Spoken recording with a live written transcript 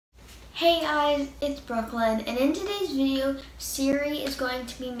Hey guys, it's Brooklyn, and in today's video, Siri is going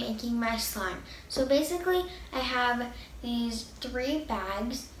to be making my slime. So basically, I have these 3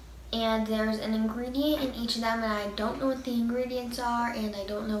 bags, and there's an ingredient in each of them, and I don't know what the ingredients are, and I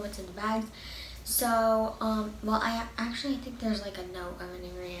don't know what's in the bags. So, I think there's like a note of an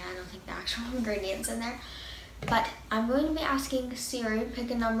ingredient. I don't think the actual ingredient's in there. But I'm going to be asking Siri, pick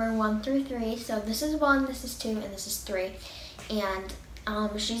a number 1 through 3. So this is 1, this is 2, and this is 3. And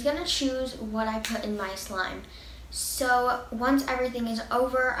she's gonna choose what I put in my slime. So once everything is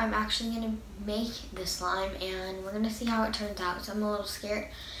over, I'm actually gonna make the slime and we're gonna see how it turns out. So I'm a little scared,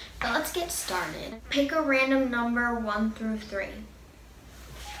 but let's get started. Pick a random number 1 through 3.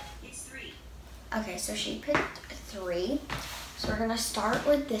 It's 3. Okay, so she picked 3. So we're gonna start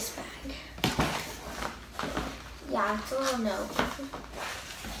with this bag. Yeah, it's a little note.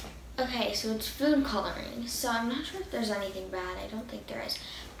 Okay, so it's food coloring. So I'm not sure if there's anything bad. I don't think there is.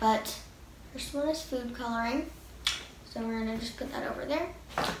 But first one is food coloring. So we're gonna just put that over there.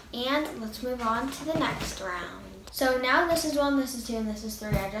 And let's move on to the next round. So now this is 1, this is 2, and this is 3.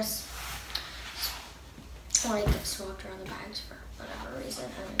 I just swapped around the bags for whatever reason.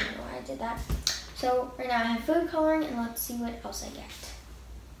 I don't even know why I did that. So right now I have food coloring, and let's see what else I get.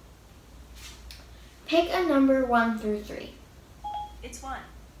 Pick a number 1 through 3. It's 1.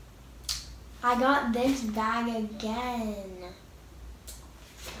 I got this bag again.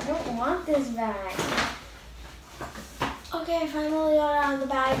 I don't want this bag. Okay, I finally got it out of the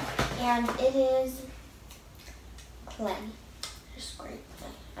bag, and it is clay. Just great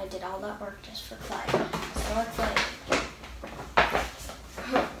clay. I did all that work just for clay. So let's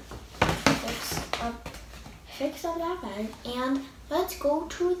fix up that bag, and let's go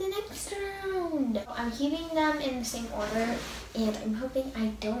to the next round. I'm keeping them in the same order, and I'm hoping I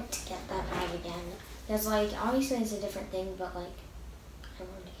don't get that bag again. Because, obviously it's a different thing, but, I want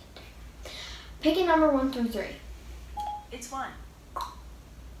to get there. Pick a number 1 through 3. It's 1.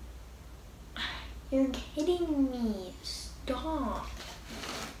 You're kidding me. Stop.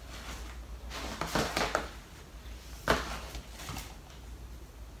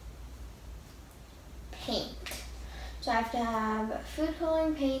 Paint. So I have to have food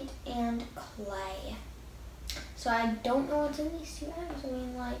coloring, paint, and clay. So I don't know what's in these 2 bags. I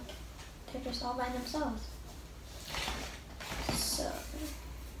mean, they're just all by themselves. So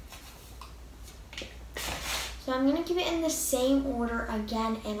I'm gonna keep it in the same order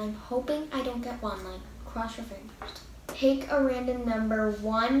again, and I'm hoping I don't get one. Cross your fingers. Pick a random number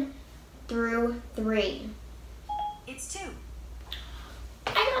 1 through 3. It's 2.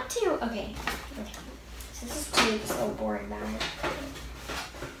 I got 2. Okay. So this is 2. It's a little boring bag.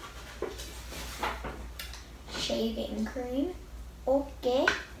 Shaving cream. Okay.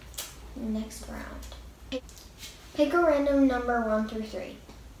 Next round. Pick a random number 1 through 3.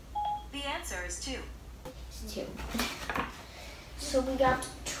 The answer is 2. It's 2. So we got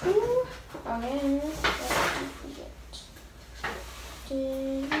 2. Okay.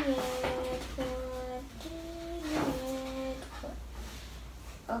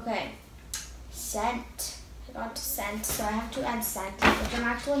 Okay. Scent. I got scent, so I have to add scent, which I'm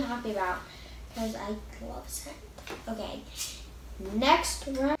actually happy about because I love scent. Okay. Next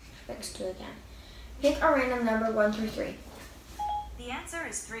round. Fix 2 again. Pick a random number 1 through 3. The answer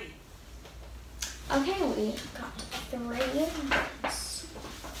is 3. Okay, we got 3 ones.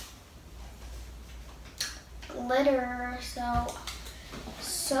 Glitter.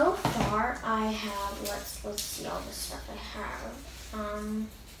 So far I have, let's see all the stuff I have.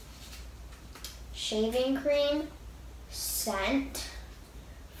 Shaving cream, scent,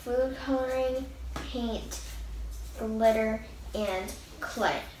 food coloring, paint, glitter, and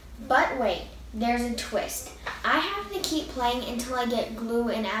clay. But wait, there's a twist. I have to keep playing until I get glue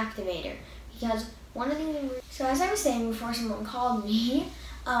and activator, because one of these ingredients. So as I was saying before someone called me,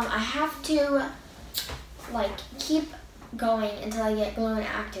 I have to keep going until I get glue and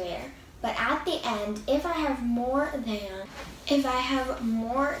activator. But at the end, if I have more than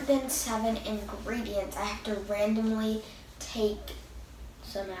 7 ingredients, I have to randomly take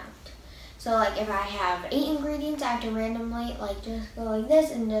some out. So if I have 8 ingredients, I have to randomly just go like this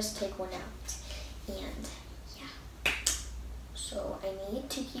and just take 1 out. And yeah. So I need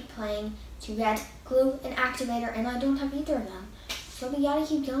to keep playing to get glue and activator, and I don't have either of them. So we gotta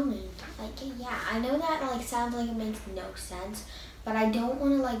keep going. Yeah, I know that sounds like it makes no sense, but I don't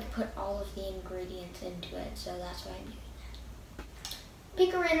want to put all of the ingredients into it, so that's why I'm doing that.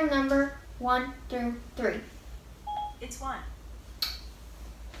 Pick a random number 1 through 3. It's 1.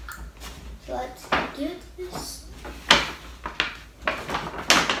 So let's get this.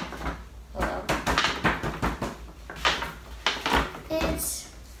 Hello. It's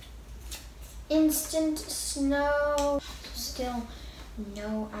instant snow. Still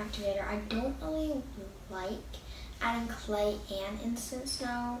no activator. I don't really like adding clay and instant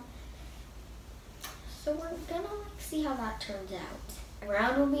snow. So we're gonna like see how that turns out.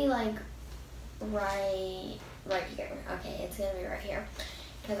 Ground will be like right here. Okay, it's gonna be right here.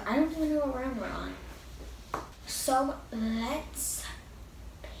 Because I don't even know what round we're on. So let's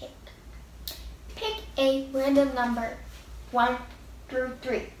pick a random number, 1 through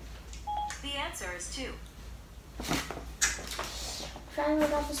 3. The answer is 2. Trying to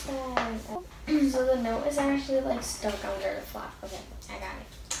look up the stars. So the note is actually like stuck under the flap. Okay, I got it.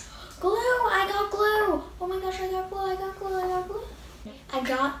 Glue! I got glue! Oh my gosh, I got glue, I got glue, I got glue. I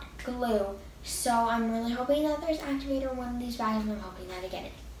got glue. So I'm really hoping that there's activator in one of these bags, and I'm hoping that I get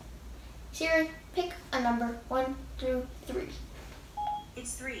it. Siri, pick a number 1 through 3.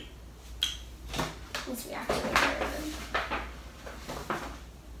 It's 3. Let's be activator.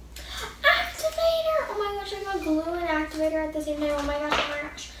 Activator! Oh my gosh, I got glue and activator at the same time. Oh my gosh, oh my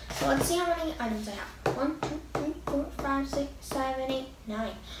gosh. So let's see how many items I have. 1, 2, 3, 4, 5, 6, 7, 8,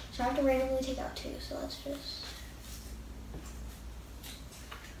 9. So I have to randomly take out 2. So let's just...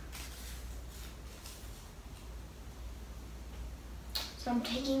 So I'm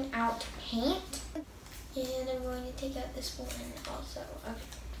taking out paint, and I'm going to take out this one also. Okay.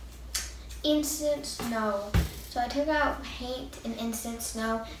 Instant snow. So I took out paint and instant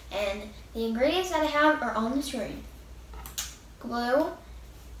snow, and the ingredients that I have are on the screen. Glue,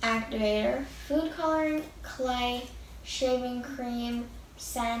 activator, food coloring, clay, shaving cream,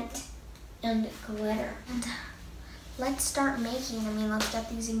 scent, and glitter. And let's start making. Let's get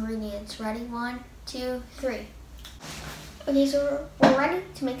these ingredients. Ready? 1, 2, 3. Okay, so we're ready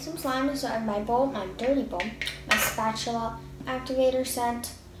to make some slime. So I have my bowl, my dirty bowl, my spatula, activator,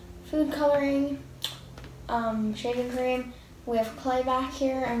 scent, food coloring, shaving cream. We have clay back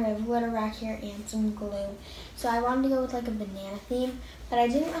here, and we have glitter back here, and some glue. So I wanted to go with like a banana theme, but I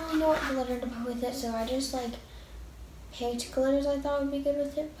didn't really know what glitter to put with it, so I just like picked glitters I thought would be good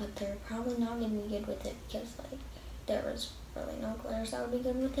with it, but they're probably not going to be good with it because like there was really no glitters that would be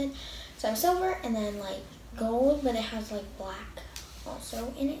good with it. So I have silver and then like gold, but it has like black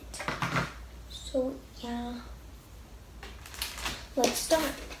also in it. So yeah, let's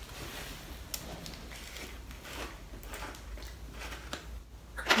start.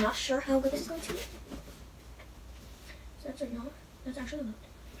 I'm not sure how good this is going to be. So that's actually not. That's actually not.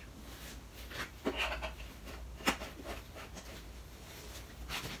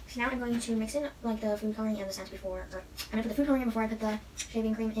 So now I'm going to mix in like the food coloring and the scent before, or I'm going to put the food coloring in before I put the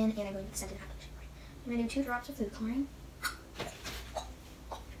shaving cream in, and I'm going to put the scent in after the shaving cream. I'm going to do 2 drops of food coloring.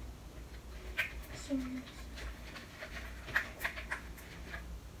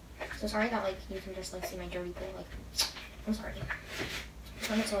 So sorry that like you can just like see my dirty pool. Like I'm sorry. Just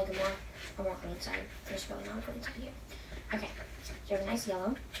want it to like a more clean side. There's really not a clean side here. Okay, so you have a nice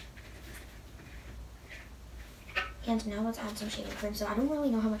yellow. And now let's add some shaving cream. So I don't really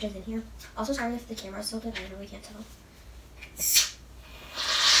know how much is in here. Also, sorry if the camera is tilted. I really can't tell.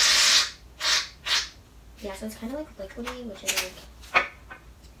 Yeah, so it's kind of like liquidy, which is like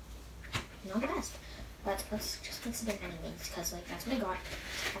not the best. But let's just mix it in anyways, because like that's what I got.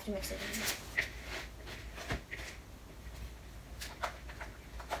 I have to mix it in.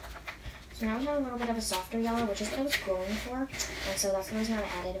 So now we have a little bit of a softer yellow, which is what I was going for. And so that's the reason I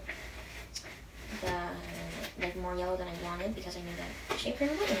added the like more yellow than I wanted, because I knew that shaving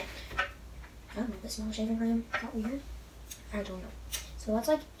cream would in it. I don't know, the smell of shaving cream got weird. I don't know. So let's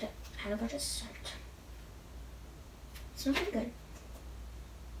like add a bunch of scent. It smells pretty good.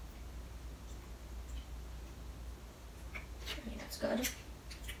 Okay, that's good.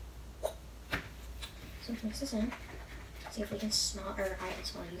 So let's mix this in. See if we can smell, or I can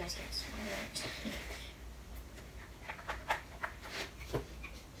smell it, you guys can't smell it.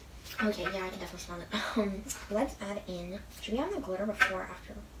 Okay, yeah, I can definitely smell it. Let's add in, should we add the glitter before or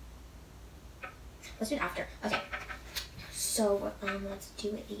after? Let's do it after. Okay. So, let's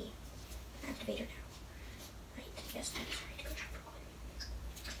do the activator now. Right, yes, that is right. Good job, Brooklyn.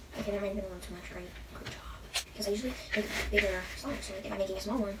 Okay, that might have been a little too much, right? Good job. Because I usually make bigger slimes, so like if I'm making a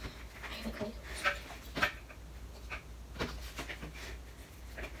small one, I have a couple.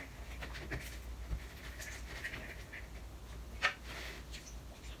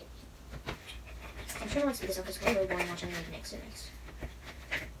 I'm sure I want to speed this up because it's really boring watching me like mix and mix.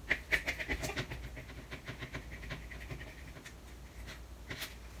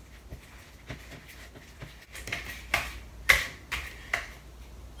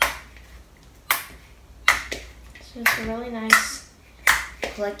 So it's a really nice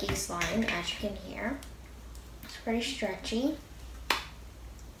clicky slime, as you can hear. It's pretty stretchy.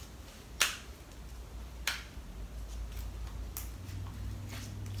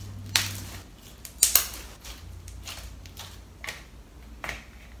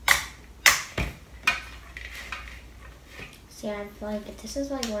 See, I feel like this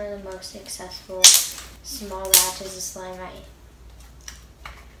is like one of the most successful small batches of slime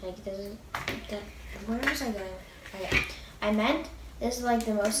like this is where was I going? Okay. I meant this is like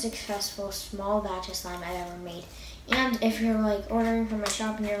the most successful small batch of slime I've ever made. And if you're like ordering from my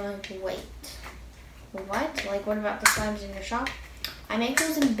shop and you're like, wait, what? Like, what about the slimes in your shop? I make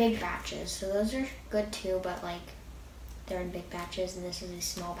those in big batches, so those are good too, but like they're in big batches and this is a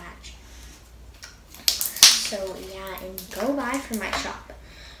small batch. So yeah, and go buy from my shop.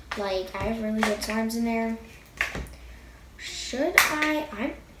 Like, I have really good slimes in there.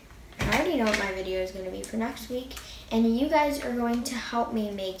 I already know what my video is going to be for next week, and you guys are going to help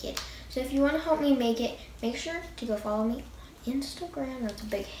me make it. So if you want to help me make it, make sure to go follow me on Instagram. That's a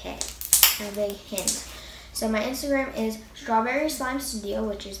big hit, a big hint. So my Instagram is Strawberry Slime Studio,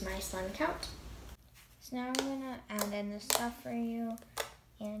 which is my slime account. So now I'm going to add in the stuff for you,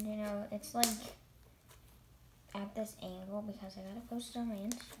 and you know, it's like at this angle because I gotta post it on my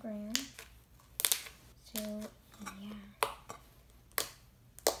Instagram. So yeah.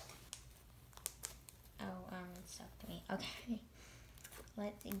 Oh, it's stuck to me. Okay.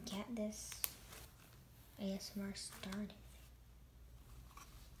 Let's get this ASMR started.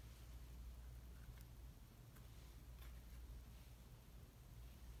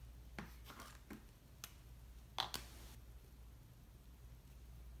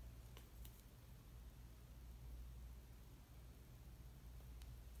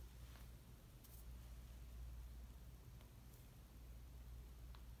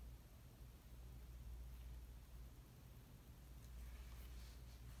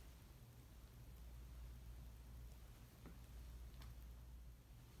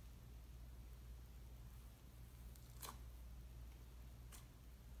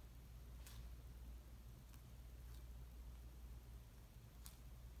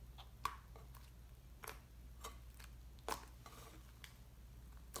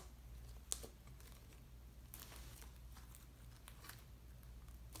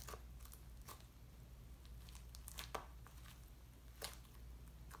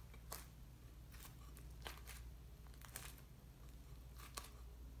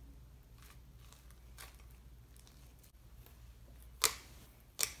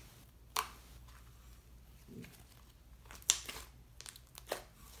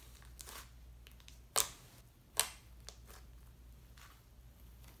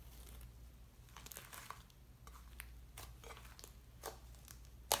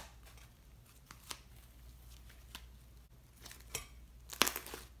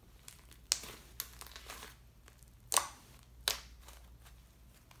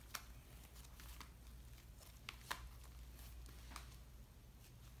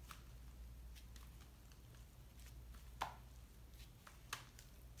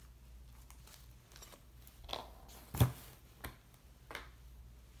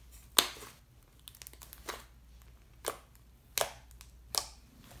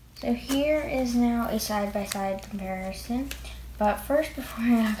 So here is now a side-by-side comparison. But first, before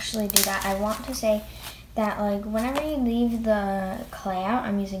I actually do that, I want to say that like whenever you leave the clay out,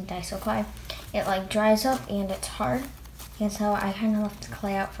 I'm using Daiso clay, it like dries up and it's hard. And so I kind of left the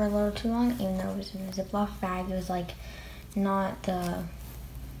clay out for a little too long, even though it was in a Ziploc bag. It was like not the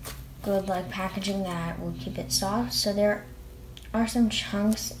good like packaging that will keep it soft. So there are some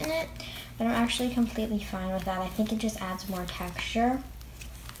chunks in it, but I'm actually completely fine with that. I think it just adds more texture.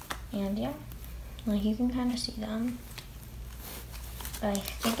 And yeah, like you can kind of see them. But I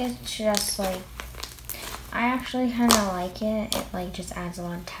think it's just like, I actually kind of like it. It like just adds a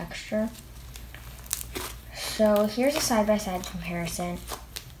lot of texture. So here's a side-by-side comparison.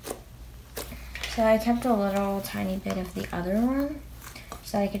 So I kept a little tiny bit of the other one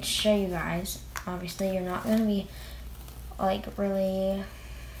so I could show you guys. Obviously you're not going to be like really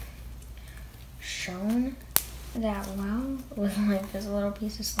shown that well with like this little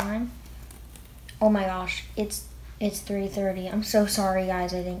piece of slime. Oh my gosh, it's 3:30. I'm so sorry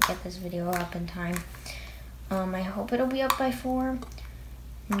guys, I didn't get this video up in time. I hope it'll be up by 4.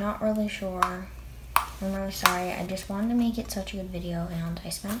 I'm not really sure. I'm really sorry. I just wanted to make it such a good video and I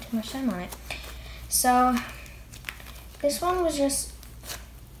spent too much time on it. So this one was just,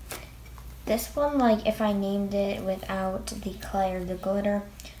 like if I named it without the clay or the glitter,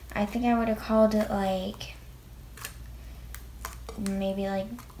 I think I would have called it like maybe like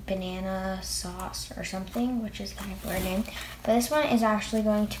banana sauce or something, which is kind of a weird name. But this one is actually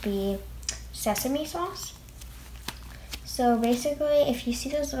going to be sesame sauce. So basically, if you see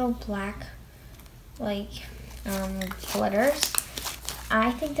those little black like glitters,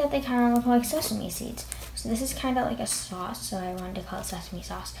 I think that they kind of look like sesame seeds. So this is kind of like a sauce, so I wanted to call it sesame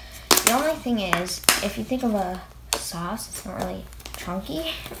sauce. The only thing is, if you think of a sauce. It's not really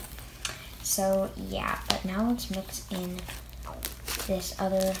chunky. So yeah, but now let's mix in this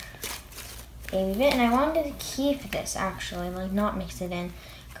other baby bit. And I wanted to keep this actually, like not mix it in,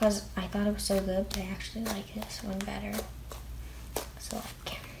 because I thought it was so good, but I actually like this one better. So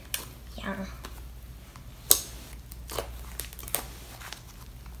like, yeah.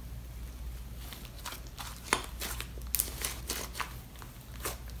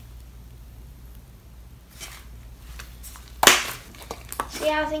 So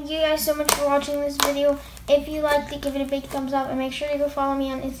yeah, thank you guys so much for watching this video. If you liked it, give it a big thumbs up and make sure to go follow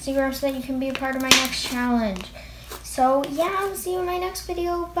me on Instagram so that you can be a part of my next challenge. So yeah, I'll see you in my next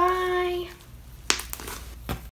video. Bye!